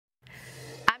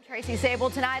Tracy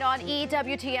Sabol tonight on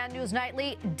EWTN News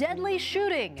Nightly. Deadly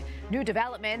shooting. New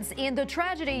developments in the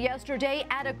tragedy yesterday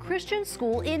at a Christian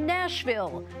school in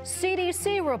Nashville.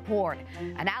 CDC report.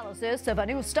 Analysis of a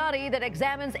new study that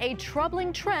examines a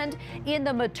troubling trend in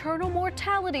the maternal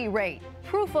mortality rate.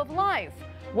 Proof of life.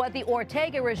 What the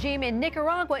Ortega regime in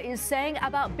Nicaragua is saying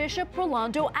about Bishop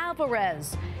Rolando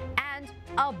Alvarez.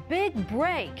 A big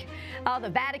break. The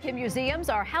Vatican museums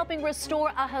are helping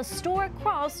restore a historic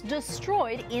cross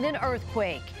destroyed in an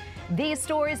earthquake. These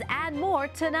stories and more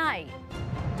tonight.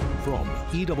 From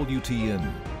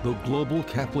EWTN, the Global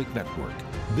Catholic Network,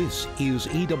 this is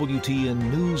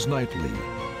EWTN News Nightly.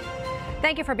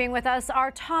 Thank you for being with us.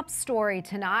 Our top story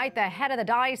tonight, the head of the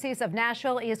Diocese of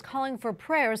Nashville is calling for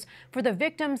prayers for the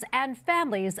victims and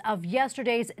families of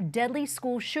yesterday's deadly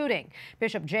school shooting.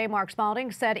 Bishop J. Mark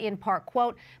Spalding said in part,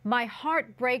 quote, "My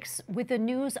heart breaks with the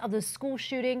news of the school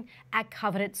shooting at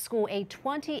Covenant School. A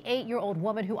 28-year-old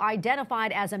woman who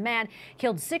identified as a man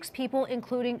killed 6 people,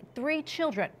 including 3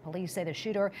 children. Police say the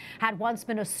shooter had once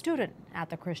been a student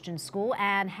at the Christian school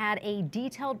and had a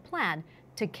detailed plan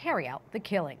to carry out the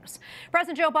killings."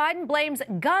 President Joe Biden blames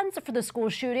guns for the school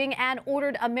shooting and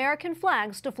ordered American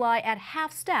flags to fly at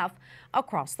half-staff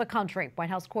across the country. White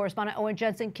House correspondent Owen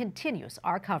Jensen continues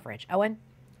our coverage. Owen?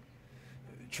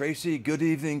 Tracy, good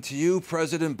evening to you.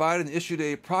 President Biden issued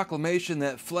a proclamation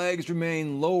that flags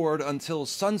remain lowered until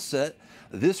sunset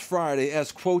this Friday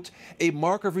as, quote, "a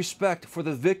mark of respect for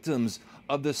the victims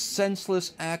of the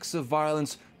senseless acts of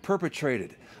violence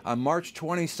perpetrated on March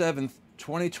 27th,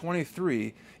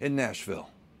 2023 in Nashville."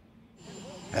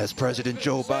 As President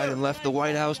Joe Biden left the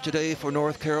White House today for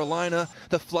North Carolina,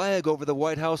 the flag over the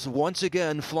White House once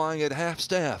again flying at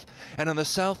half-staff. And on the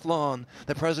South Lawn,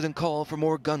 the president called for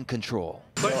more gun control.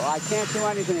 So I can't do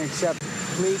anything except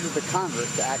plead with the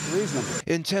Congress to act reasonably.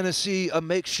 In Tennessee, a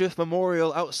makeshift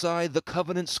memorial outside the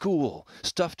Covenant School.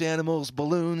 Stuffed animals,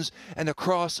 balloons, and a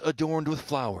cross adorned with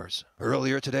flowers.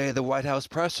 Earlier today, the White House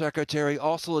press secretary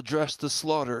also addressed the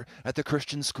slaughter at the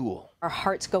Christian school. Our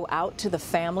hearts go out to the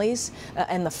families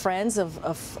and the friends of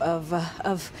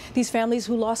these families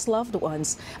who lost loved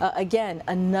ones. Again,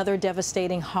 another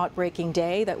devastating, heartbreaking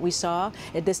day that we saw.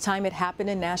 At this time, it happened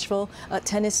in Nashville,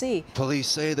 Tennessee. Police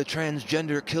say the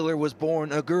transgender killer was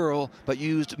born a girl but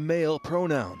used male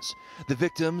pronouns. The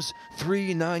victims,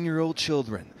 3 9-year-old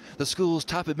children, the school's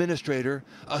top administrator,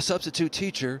 a substitute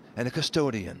teacher, and a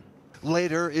custodian.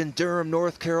 Later, in Durham,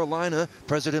 North Carolina,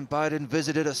 President Biden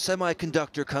visited a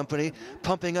semiconductor company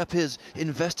pumping up his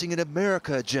Investing in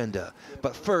America agenda.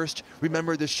 But first,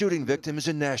 remember the shooting victims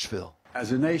in Nashville.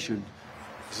 As a nation,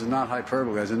 this is not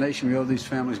hyperbole, as a nation we owe these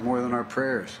families more than our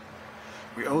prayers.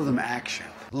 We owe them action.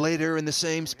 Later in the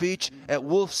same speech at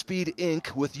Wolfspeed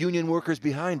Inc., with union workers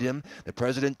behind him, the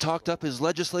president talked up his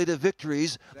legislative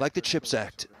victories like the CHIPS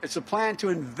Act. It's a plan to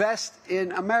invest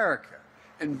in America.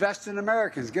 Invest in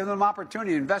Americans, give them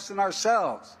opportunity, invest in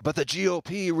ourselves. But the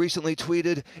GOP recently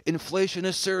tweeted, "Inflation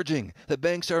is surging, the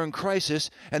banks are in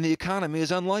crisis, and the economy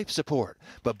is on life support."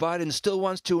 But Biden still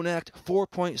wants to enact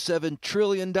 $4.7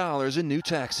 trillion in new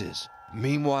taxes.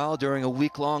 Meanwhile, during a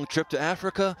week-long trip to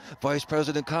Africa, Vice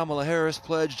President Kamala Harris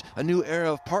pledged a new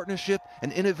era of partnership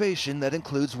and innovation that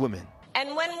includes women.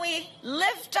 And when we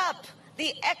lift up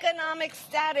the economic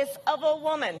status of a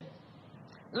woman,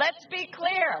 let's be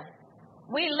clear,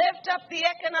 we lift up the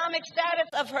economic status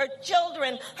of her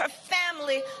children, her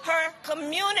family, her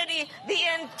community, the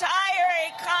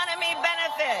entire economy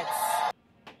benefits.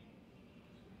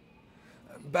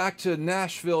 Back to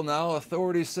Nashville now.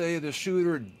 Authorities say the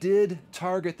shooter did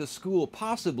target the school,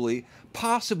 possibly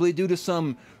due to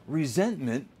some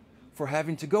resentment for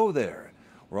having to go there.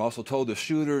 We're also told the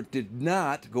shooter did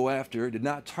not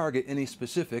target any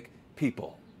specific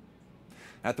people.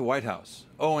 At the White House,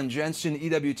 Owen Jensen,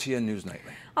 EWTN News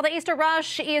Nightly. Well, the Easter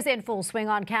rush is in full swing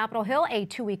on Capitol Hill. A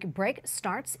 2-week break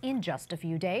starts in just a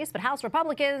few days, but House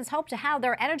Republicans hope to have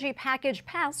their energy package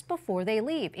passed before they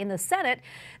leave. In the Senate,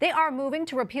 they are moving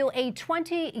to repeal a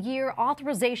 20-year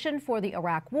authorization for the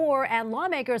Iraq War, and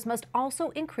lawmakers must also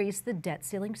increase the debt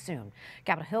ceiling soon.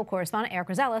 Capitol Hill correspondent Eric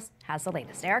Rosales has the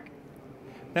latest. Eric?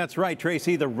 That's right,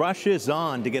 Tracy. The rush is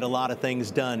on to get a lot of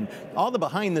things done. All the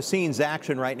behind-the-scenes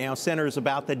action right now centers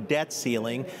about the debt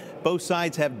ceiling. Both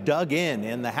sides have dug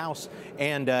in the House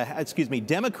and,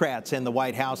 Democrats in the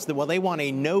White House. Well, they want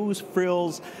a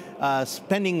no-frills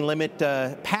spending limit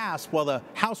passed, while the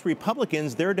House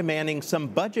Republicans, they're demanding some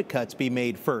budget cuts be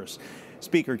made first.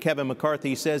 Speaker Kevin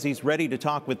McCarthy says he's ready to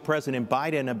talk with President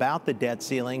Biden about the debt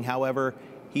ceiling. However,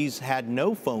 he's had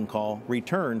no phone call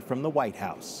returned from the White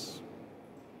House.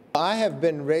 I have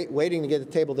been waiting to get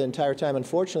the table the entire time.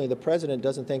 Unfortunately, the president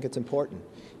doesn't think it's important.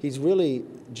 He's really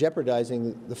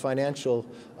jeopardizing the financial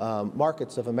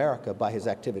markets of America by his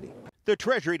activity. The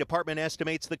Treasury Department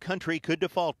estimates the country could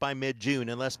default by mid-June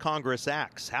unless Congress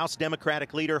acts. House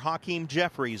Democratic leader Hakeem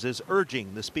Jeffries is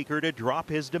urging the Speaker to drop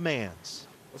his demands.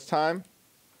 It's time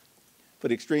for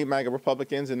the extreme MAGA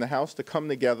Republicans in the House to come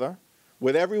together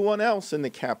with everyone else in the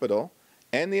Capitol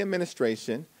and the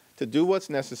administration to do what's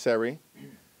necessary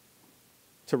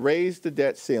to raise the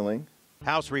debt ceiling.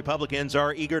 House Republicans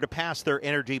are eager to pass their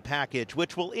energy package,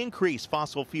 which will increase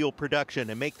fossil fuel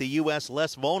production and make the U.S.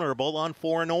 less vulnerable on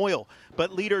foreign oil.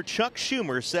 But leader Chuck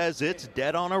Schumer says it's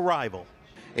dead on arrival.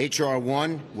 H.R.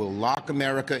 1 will lock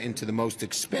America into the most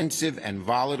expensive and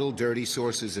volatile, dirty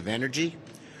sources of energy,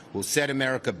 will set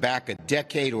America back a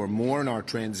decade or more in our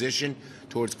transition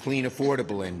towards clean,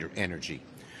 affordable energy.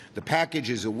 The package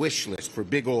is a wish list for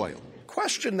big oil.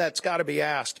 Question that's got to be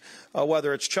asked,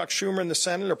 whether it's Chuck Schumer in the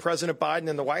Senate or President Biden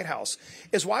in the White House,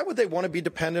 is why would they want to be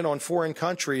dependent on foreign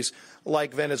countries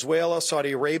like Venezuela,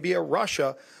 Saudi Arabia,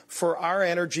 Russia for our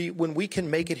energy when we can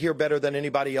make it here better than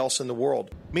anybody else in the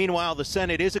world? Meanwhile, the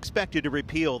Senate is expected to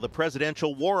repeal the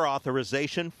presidential war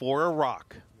authorization for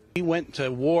Iraq. We went to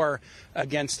war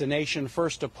against a nation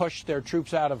first to push their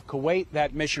troops out of Kuwait.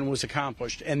 That mission was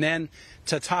accomplished. And then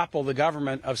to topple the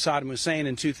government of Saddam Hussein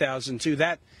in 2002.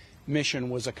 That mission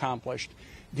was accomplished.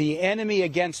 The enemy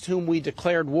against whom we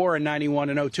declared war in 91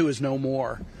 and 02 is no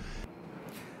more.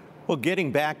 Well,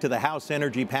 getting back to the House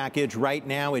energy package, right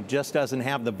now it just doesn't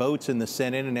have the votes in the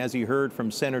Senate. And as you heard from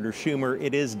Senator Schumer,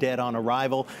 it is dead on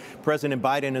arrival. President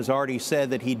Biden has already said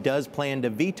that he does plan to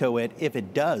veto it if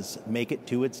it does make it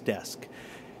to its desk.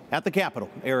 At the Capitol,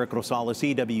 Eric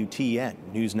Rosales,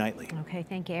 EWTN News Nightly. Okay,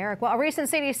 thank you, Eric. Well, a recent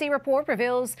CDC report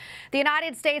reveals the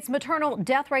United States maternal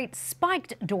death rate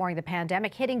spiked during the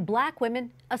pandemic, hitting black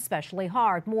women especially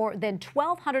hard. More than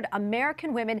 1,200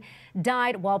 American women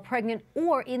died while pregnant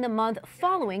or in the month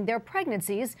following their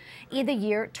pregnancies in the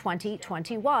year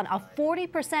 2021, a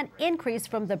 40% increase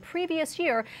from the previous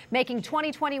year, making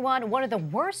 2021 one of the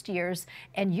worst years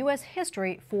in U.S.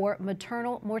 history for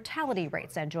maternal mortality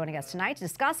rates. And joining us tonight to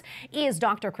discuss is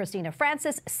Dr. Christina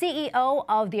Francis, CEO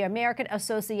of the American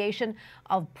Association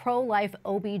of Pro-Life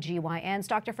OBGYNs.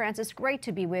 Dr. Francis, great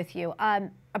to be with you.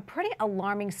 A pretty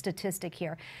alarming statistic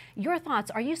here. Your thoughts,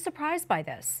 are you surprised by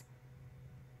this?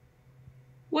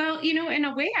 Well, you know, in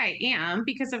a way I am,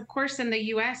 because of course in the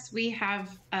U.S. we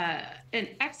have an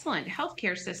excellent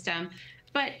healthcare system.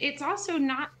 But it's also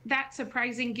not that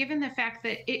surprising given the fact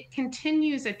that it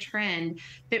continues a trend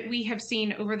that we have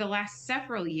seen over the last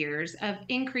several years of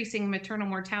increasing maternal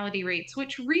mortality rates,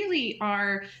 which really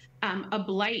are a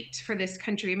blight for this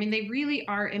country. I mean, they really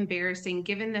are embarrassing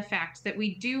given the fact that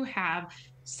we do have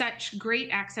such great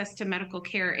access to medical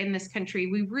care in this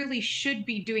country. We really should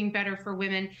be doing better for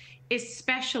women,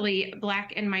 especially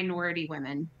Black and minority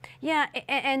women. Yeah,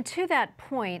 and to that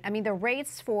point, I mean, the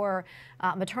rates for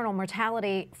maternal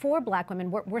mortality for Black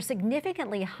women were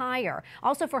significantly higher,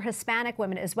 also for Hispanic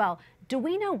women as well. Do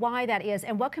we know why that is,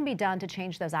 and what can be done to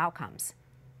change those outcomes?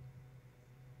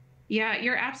 Yeah,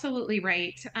 you're absolutely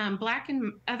right. Black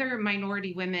and other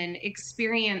minority women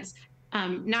experience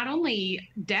not only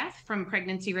death from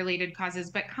pregnancy-related causes,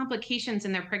 but complications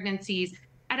in their pregnancies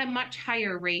at a much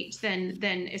higher rate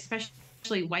than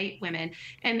especially white women.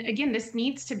 And again, this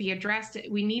needs to be addressed.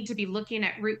 We need to be looking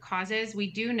at root causes.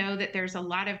 We do know that there's a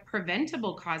lot of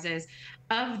preventable causes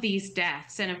of these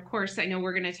deaths. And of course, I know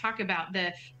we're going to talk about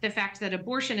the fact that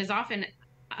abortion is often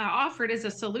offered as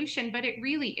a solution, but it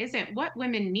really isn't. What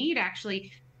women need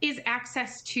actually is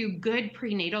access to good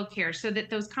prenatal care so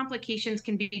that those complications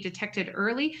can be detected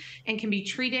early and can be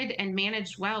treated and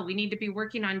managed well. We need to be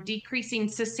working on decreasing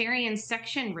cesarean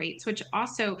section rates, which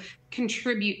also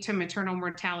contribute to maternal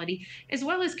mortality, as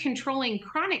well as controlling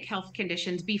chronic health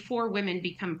conditions before women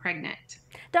become pregnant.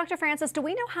 Dr. Francis, do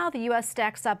we know how the U.S.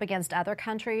 stacks up against other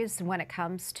countries when it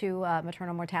comes to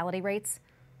maternal mortality rates?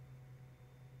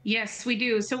 Yes, we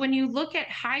do. So when you look at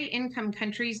high-income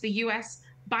countries, the U.S.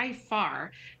 by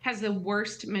far has the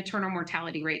worst maternal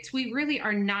mortality rates. We really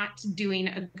are not doing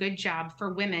a good job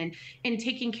for women in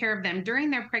taking care of them during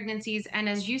their pregnancies. And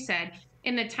as you said,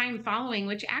 in the time following,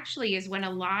 which actually is when a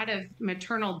lot of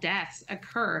maternal deaths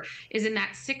occur, is in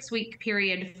that 6-week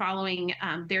period following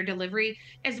their delivery,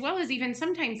 as well as even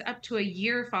sometimes up to a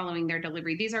year following their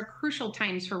delivery. These are crucial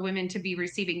times for women to be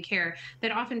receiving care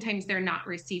that oftentimes they're not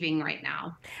receiving right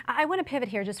now. I want to pivot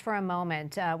here just for a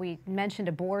moment. We mentioned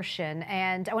abortion,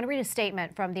 and I want to read a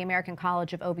statement from the American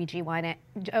College of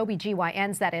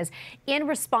OBGYNs, that is, in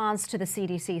response to the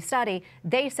CDC study.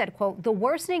 They said, quote, "The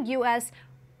worsening U.S.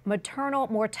 maternal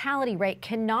mortality rate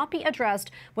cannot be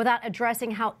addressed without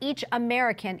addressing how each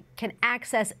American can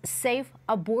access safe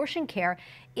abortion care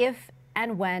if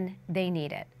and when they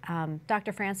need it.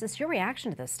 Dr. Francis, your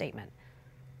reaction to this statement?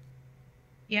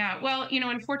 Yeah, well,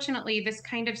 unfortunately, this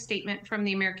kind of statement from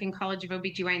the American College of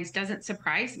OBGYNs doesn't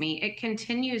surprise me. It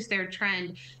continues their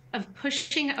trend of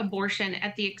pushing abortion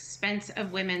at the expense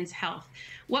of women's health.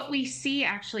 What we see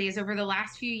actually is over the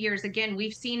last few years, again,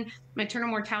 we've seen maternal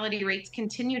mortality rates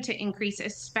continue to increase,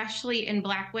 especially in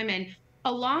Black women,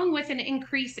 along with an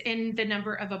increase in the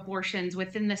number of abortions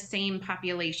within the same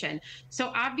population.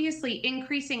 So obviously,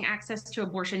 increasing access to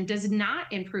abortion does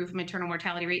not improve maternal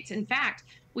mortality rates. In fact,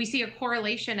 we see a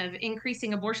correlation of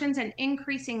increasing abortions and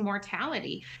increasing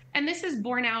mortality. And this is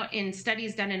borne out in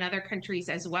studies done in other countries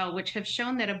as well, which have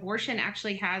shown that abortion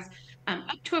actually has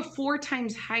up to a 4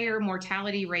 times higher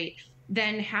mortality rate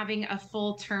than having a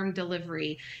full-term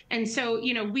delivery. And so,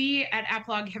 we at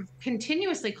APLOG have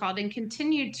continuously called and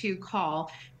continued to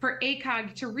call for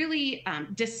ACOG to really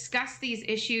discuss these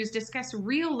issues, discuss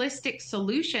realistic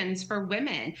solutions for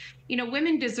women.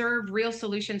 Women deserve real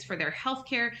solutions for their health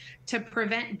care, to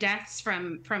prevent deaths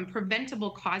from preventable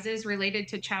causes related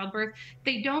to childbirth.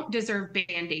 They don't deserve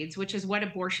Band-Aids, which is what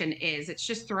abortion is. It's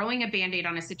just throwing a Band-Aid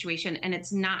on a situation, and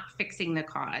it's not fixing the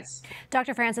cause.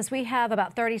 Dr. Francis, we have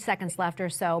about 30 seconds left or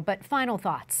so, but final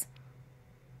thoughts.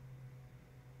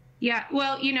 Yeah,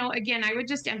 well, again, I would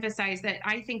just emphasize that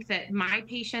I think that my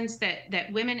patients,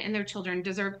 that women and their children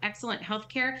deserve excellent health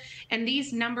care. And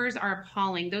these numbers are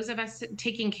appalling. Those of us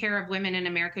taking care of women in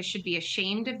America should be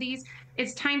ashamed of these.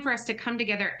 It's time for us to come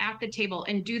together at the table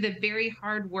and do the very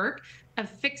hard work of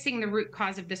fixing the root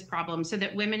cause of this problem so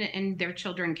that women and their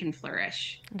children can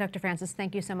flourish. Dr. Francis,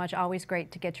 thank you so much. Always great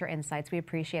to get your insights. We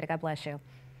appreciate it. God bless you.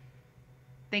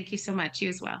 Thank you so much. You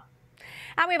as well.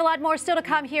 And we have a lot more still to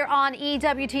come here on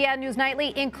EWTN News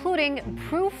Nightly, including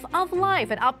proof of life,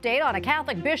 an update on a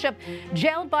Catholic bishop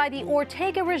jailed by the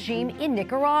Ortega regime in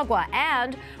Nicaragua,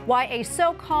 and why a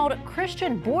so-called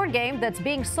Christian board game that's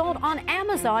being sold on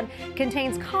Amazon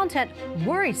contains content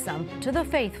worrisome to the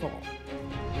faithful.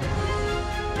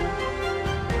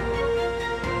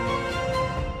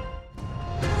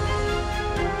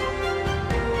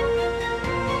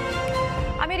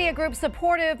 A media group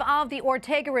supportive of the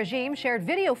Ortega regime shared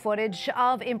video footage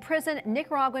of imprisoned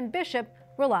Nicaraguan Bishop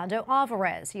Rolando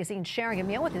Alvarez. He is seen sharing a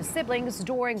meal with his siblings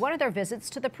during one of their visits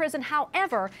to the prison.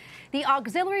 However, the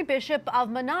auxiliary bishop of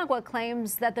Managua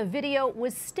claims that the video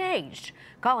was staged,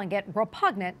 calling it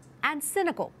repugnant and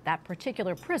cynical. That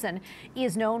particular prison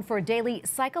is known for daily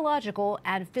psychological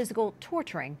and physical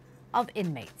torturing of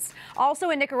inmates. Also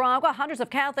in Nicaragua, hundreds of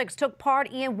Catholics took part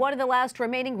in one of the last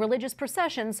remaining religious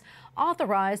processions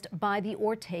authorized by the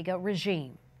Ortega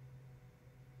regime.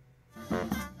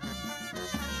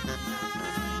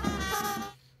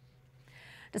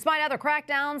 Despite other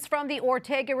crackdowns from the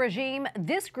Ortega regime,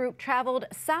 this group traveled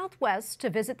southwest to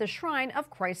visit the shrine of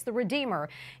Christ the Redeemer.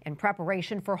 In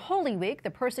preparation for Holy Week, the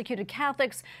persecuted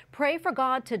Catholics pray for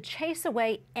God to chase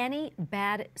away any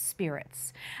bad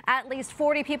spirits. At least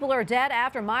 40 people are dead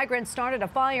after migrants started a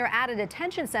fire at a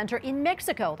detention center in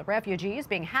Mexico. The refugees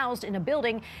being housed in a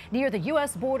building near the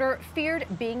U.S. border feared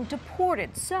being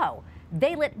deported. So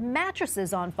they lit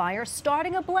mattresses on fire,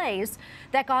 starting a blaze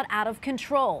that got out of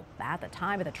control. At the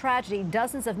time of the tragedy,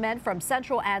 dozens of men from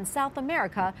Central and South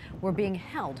America were being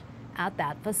held at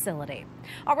that facility.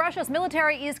 Russia's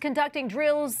military is conducting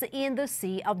drills in the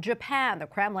Sea of Japan. The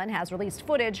Kremlin has released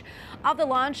footage of the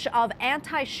launch of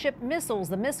anti-ship missiles.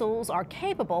 The missiles are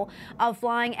capable of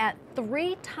flying at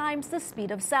 3 times the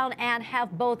speed of sound and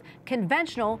have both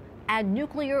conventional and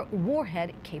nuclear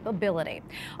warhead capability.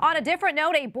 On a different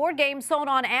note, a board game sold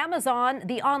on Amazon,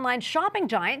 the online shopping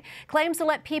giant, claims to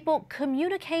let people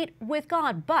communicate with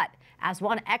God. But as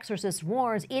one exorcist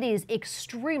warns, it is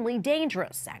extremely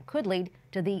dangerous and could lead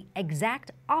to the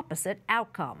exact opposite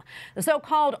outcome. The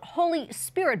so-called Holy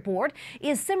Spirit board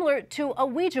is similar to a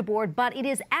Ouija board, but it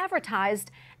is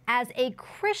advertised as a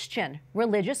Christian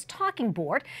religious talking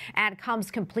board and comes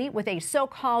complete with a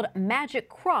so-called magic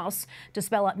cross to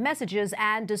spell out messages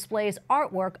and displays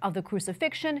artwork of the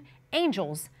crucifixion,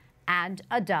 angels, and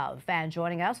a dove. And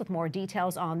joining us with more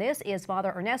details on this is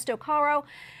Father Ernesto Caro,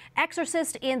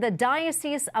 exorcist in the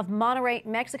Diocese of Monterrey,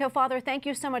 Mexico. Father, thank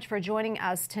you so much for joining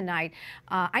us tonight.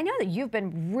 I know that you've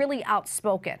been really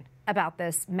outspoken about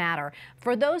this matter.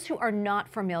 For those who are not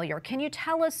familiar, can you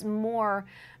tell us more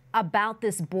about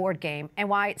this board game and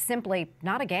why it's simply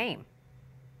not a game?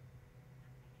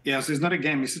 Yes, it's not a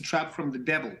game. It's a trap from the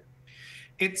devil.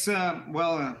 It's,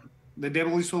 the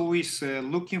devil is always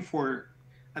looking for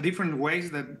different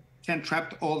ways that can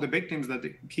trap all the victims that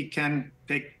he can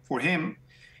take for him.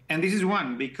 And this is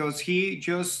one, because he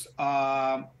just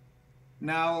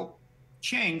now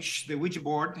changed the Ouija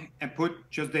board and put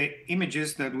just the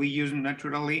images that we use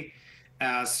naturally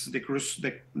as the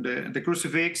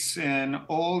crucifix and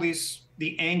all these,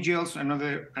 the angels, and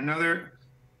another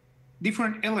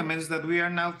different elements that we are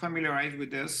now familiarized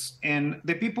with this. And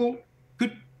the people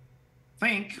could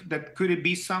think that could it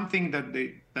be something that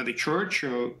the church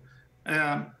or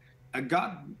a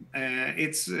God,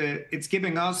 it's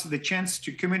giving us the chance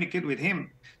to communicate with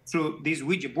him through this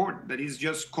Ouija board that is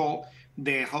just called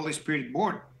the Holy Spirit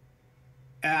board.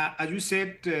 As you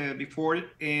said before,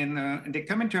 in the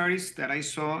commentaries that I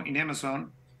saw in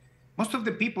Amazon, most of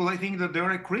the people, I think that they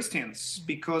are Christians,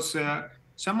 because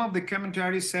some of the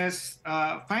commentaries says,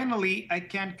 finally, I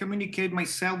can communicate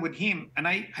myself with him. And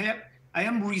I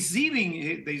am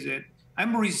receiving, they said,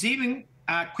 I'm receiving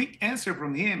a quick answer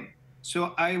from him.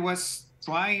 So I was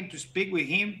trying to speak with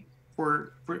him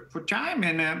for time,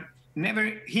 and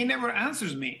he never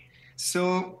answers me.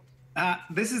 So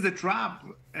this is the trap.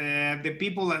 The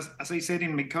people, as I said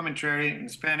in my commentary in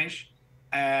Spanish,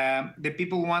 the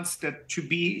people wants that to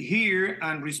be here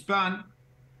and respond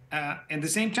at the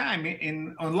same time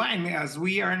in online, as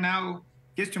we are now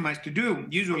customized to do.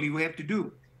 Usually we have to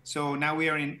do. So now we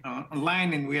are in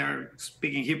online, and we are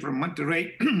speaking here from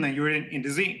Monterrey, and you're in the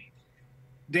Z.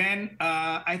 Then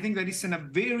I think that it's in a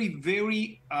very,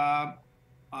 very, how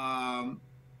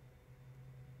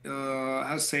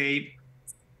say,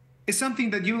 it's something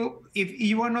that you, if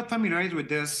you are not familiarized with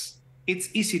this, it's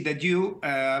easy that you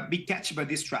be catched by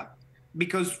this trap,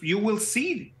 because you will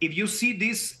see, if you see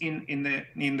this in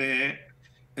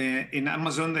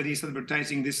Amazon that is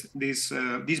advertising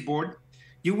this board,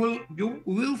 you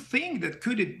will think that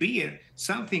could it be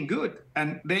something good,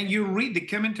 and then you read the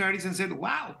commentaries and said,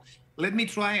 wow, let me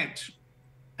try it,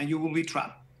 and you will be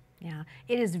trapped. Yeah,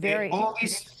 it is very.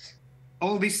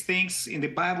 All these things in the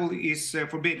Bible is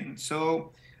forbidden.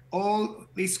 So all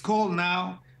is called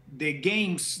now the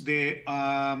games, the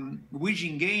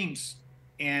wishing games,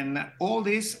 and all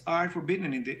these are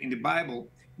forbidden in the Bible.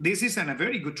 This isn't a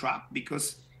very good trap,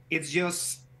 because it's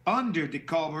just under the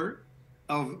cover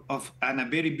of a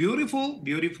very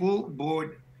beautiful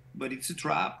board, but it's a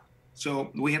trap. So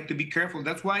we have to be careful.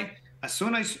 That's why as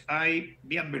soon as I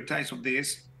be advertised of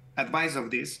this, advice of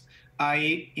this,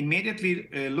 I immediately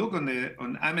look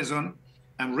on Amazon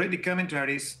and read the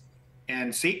commentaries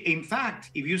and see. In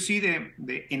fact, if you see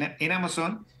in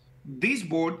Amazon, this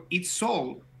board is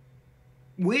sold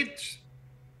with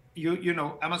you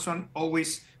know, Amazon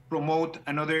always promote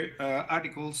another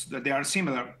articles that they are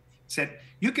similar. Said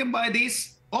you can buy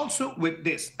this also with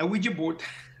this, a Ouija board.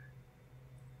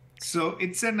 So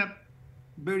it's a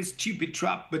very stupid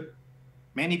trap, but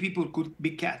many people could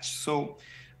be catched. So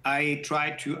I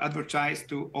try to advertise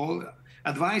to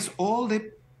advise all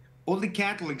the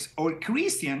Catholics or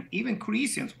Christian, even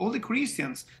Christians, all the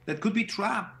Christians that could be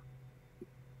trapped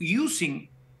using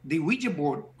the Ouija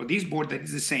board or this board that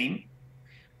is the same.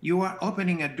 You are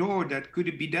opening a door that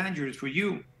could be dangerous for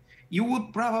you. You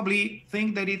would probably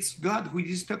think that it's God who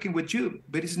is talking with you,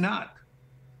 but it's not.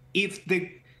 If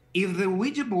the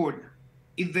Ouija board,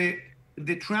 if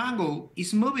the triangle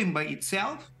is moving by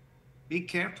itself, be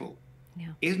careful.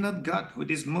 Yeah. It's not God who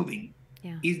is moving.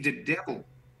 Yeah. It's the devil.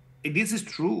 If this is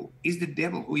true, it's the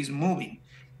devil who is moving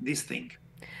this thing.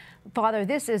 Father,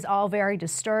 this is all very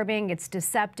disturbing. It's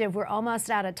deceptive. We're almost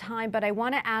out of time, but I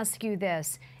want to ask you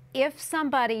this. If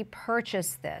somebody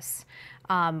purchased this,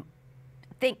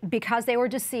 because they were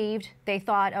deceived, they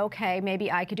thought, okay, maybe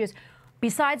I could use,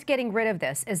 besides getting rid of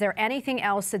this, is there anything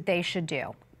else that they should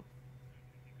do?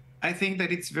 I think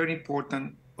that it's very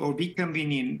important or be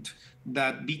convenient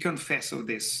that be confessed of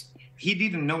this. He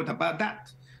didn't know about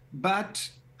that.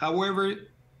 But, however,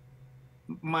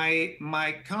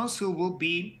 my counsel will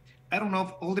be, I don't know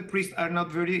if all the priests are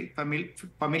not very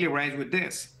familiarized with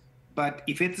this, but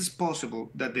if it is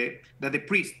possible that the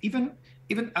priest, even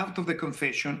out of the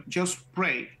confession, just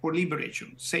pray for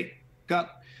liberation. Say, God,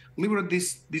 liberate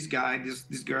this guy,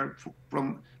 this girl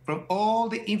from all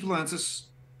the influences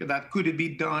that could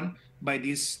be done by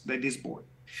this board.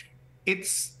 It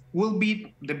will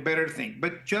be the better thing.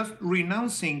 But just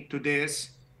renouncing to this,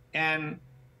 and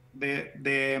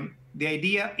the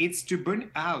idea is to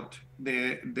burn out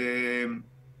the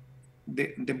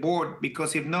board,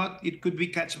 because if not, it could be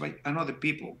catched by another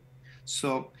people.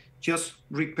 So just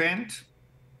repent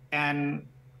and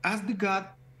ask the God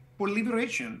for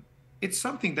liberation. It's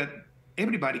something that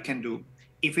everybody can do.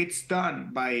 If it's done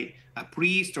by a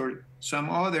priest or some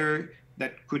other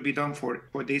that could be done for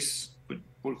this,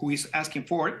 for who is asking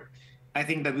for it, I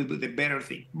think that would be the better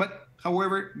thing. But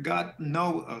however, God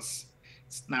knows us.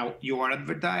 Now you are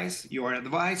advertised, you are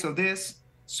advised of this,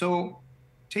 so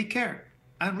take care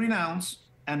and renounce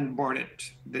and board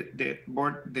it, the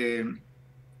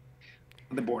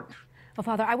board. Well,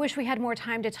 Father, I wish we had more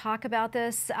time to talk about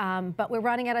this, but we're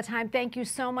running out of time. Thank you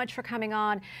so much for coming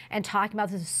on and talking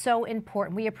about this. It's so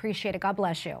important. We appreciate it. God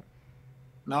bless you.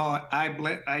 No,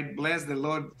 I bless the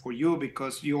Lord for you,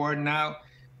 because you are now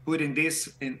putting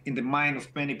this in the mind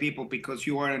of many people, because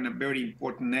you are in a very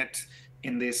important net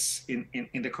in this in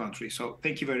the country. So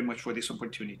thank you very much for this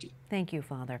opportunity. Thank you,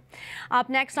 Father. Up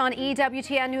next on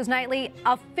EWTN News Nightly,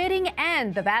 a fitting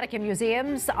end. The Vatican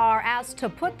museums are asked to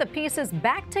put the pieces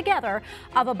back together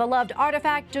of a beloved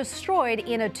artifact destroyed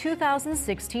in a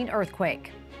 2016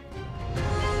 earthquake.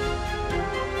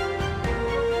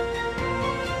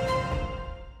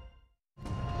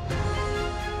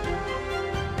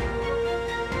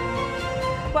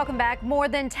 Welcome back. More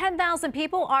than 10,000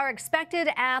 people are expected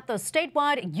at the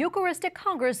statewide Eucharistic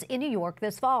Congress in New York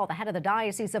this fall. The head of the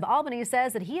Diocese of Albany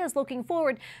says that he is looking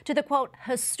forward to the, quote,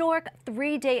 historic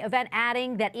three-day event,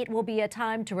 adding that it will be a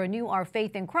time to renew our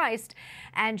faith in Christ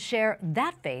and share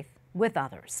that faith with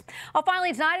others. Well,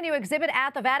 finally tonight, a new exhibit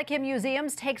at the Vatican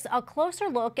Museums takes a closer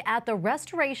look at the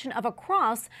restoration of a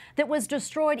cross that was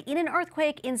destroyed in an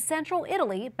earthquake in central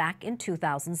Italy back in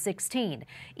 2016.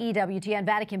 EWTN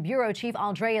Vatican Bureau Chief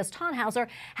Andreas Tannhauser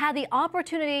had the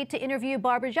opportunity to interview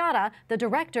Barbara Giada, the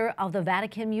director of the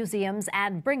Vatican Museums,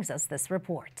 and brings us this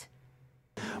report.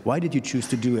 Why did you choose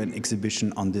to do an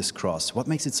exhibition on this cross? What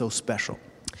makes it so special?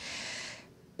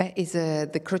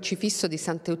 The Crocifisso di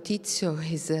Sant'Eutizio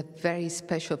is very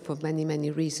special for many,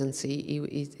 many reasons.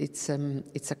 It's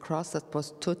a cross that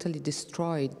was totally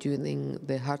destroyed during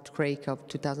the earthquake of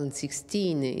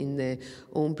 2016 in the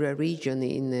Umbria region,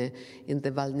 in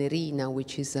the Val Nerina,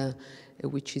 which is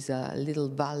a little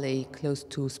valley close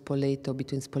to Spoleto,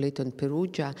 between Spoleto and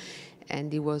Perugia,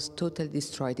 and it was totally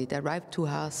destroyed. It arrived to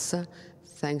us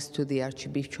thanks to the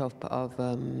Archbishop of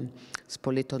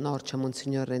Spoleto Norcia,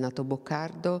 Monsignor Renato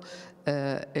Boccardo,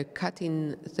 cut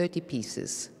in 30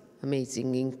 pieces.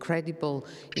 Amazing, incredible,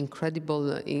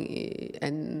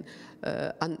 and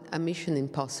a mission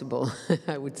impossible,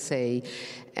 I would say.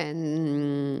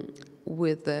 And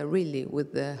with really,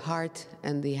 with the heart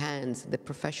and the hands, the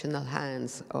professional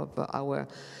hands of our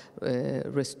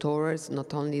restorers,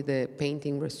 not only the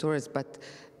painting restorers, but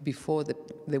before the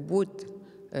wood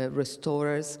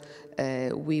restorers,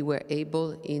 we were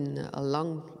able in a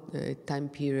long time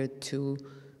period to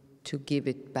give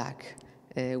it back,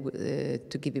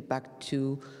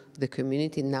 to the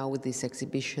community now with this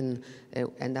exhibition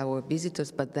and our visitors,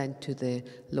 but then to the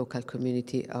local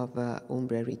community of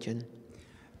Umbria region.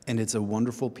 And it's a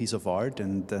wonderful piece of art,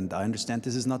 and I understand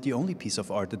this is not the only piece of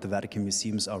art that the Vatican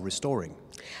Museums are restoring.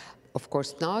 Of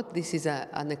course not. This is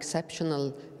an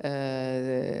exceptional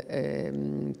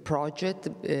project.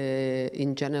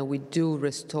 In general, we do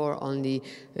restore only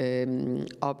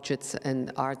objects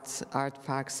and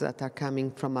artifacts that are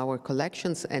coming from our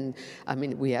collections. And I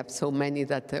mean, we have so many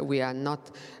that we are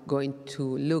not going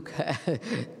to look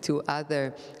to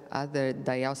other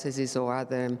dioceses or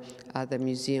other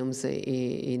museums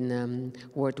in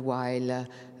worldwide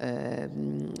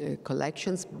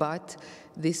collections, but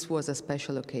this was a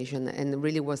special occasion, and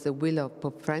really was the will of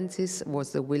Pope Francis,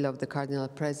 was the will of the Cardinal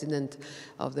President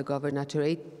of the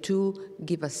Governorate to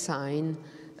give a sign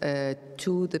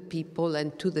to the people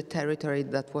and to the territory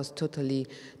that was totally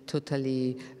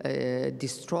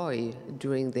destroyed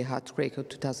during the earthquake of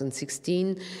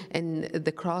 2016. And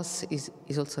the cross is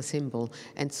also a symbol.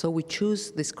 And so we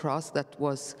choose this cross that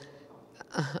was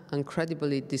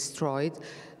incredibly destroyed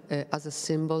as a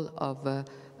symbol of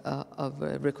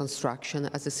reconstruction,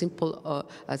 as a symbol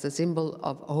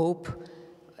of hope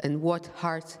and what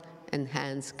heart and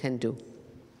hands can do.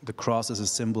 The cross is a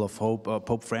symbol of hope.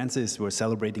 Pope Francis, we're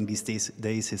celebrating these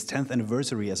days his 10th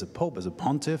anniversary as a pope, as a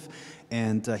pontiff,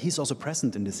 and he's also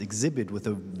present in this exhibit with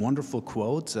a wonderful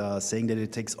quote saying that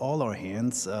it takes all our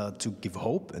hands to give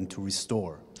hope and to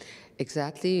restore.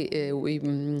 Exactly.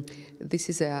 This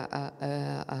is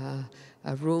a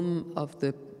room of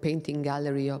the painting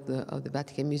gallery of the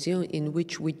Vatican Museum in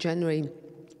which we generally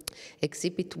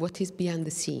exhibit what is behind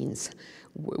the scenes.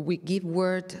 We give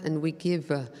word and we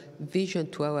give vision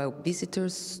to our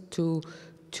visitors to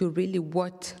really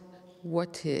what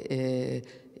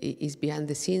is behind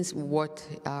the scenes, what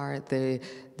are the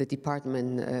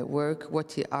department work,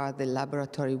 what are the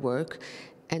laboratory work,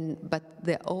 but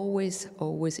they're always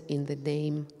in the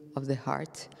name of the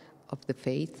heart, of the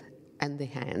faith, and the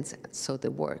hands, so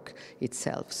the work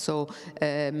itself. So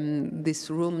this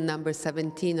room number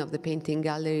 17 of the painting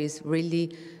gallery is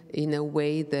really, in a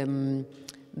way,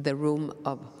 the room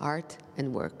of art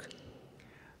and work.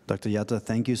 Dr. Yatta,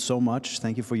 thank you so much.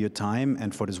 Thank you for your time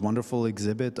and for this wonderful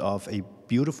exhibit of a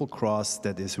beautiful cross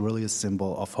that is really a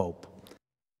symbol of hope.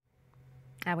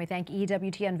 And we thank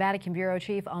EWTN Vatican Bureau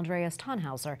Chief Andreas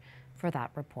Tannhauser for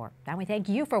that report. And we thank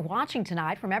you for watching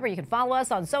tonight. Remember, you can follow us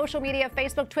on social media,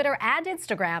 Facebook, Twitter, and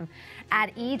Instagram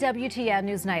at EWTN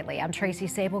News Nightly. I'm Tracy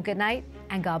Sabol. Good night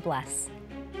and God bless.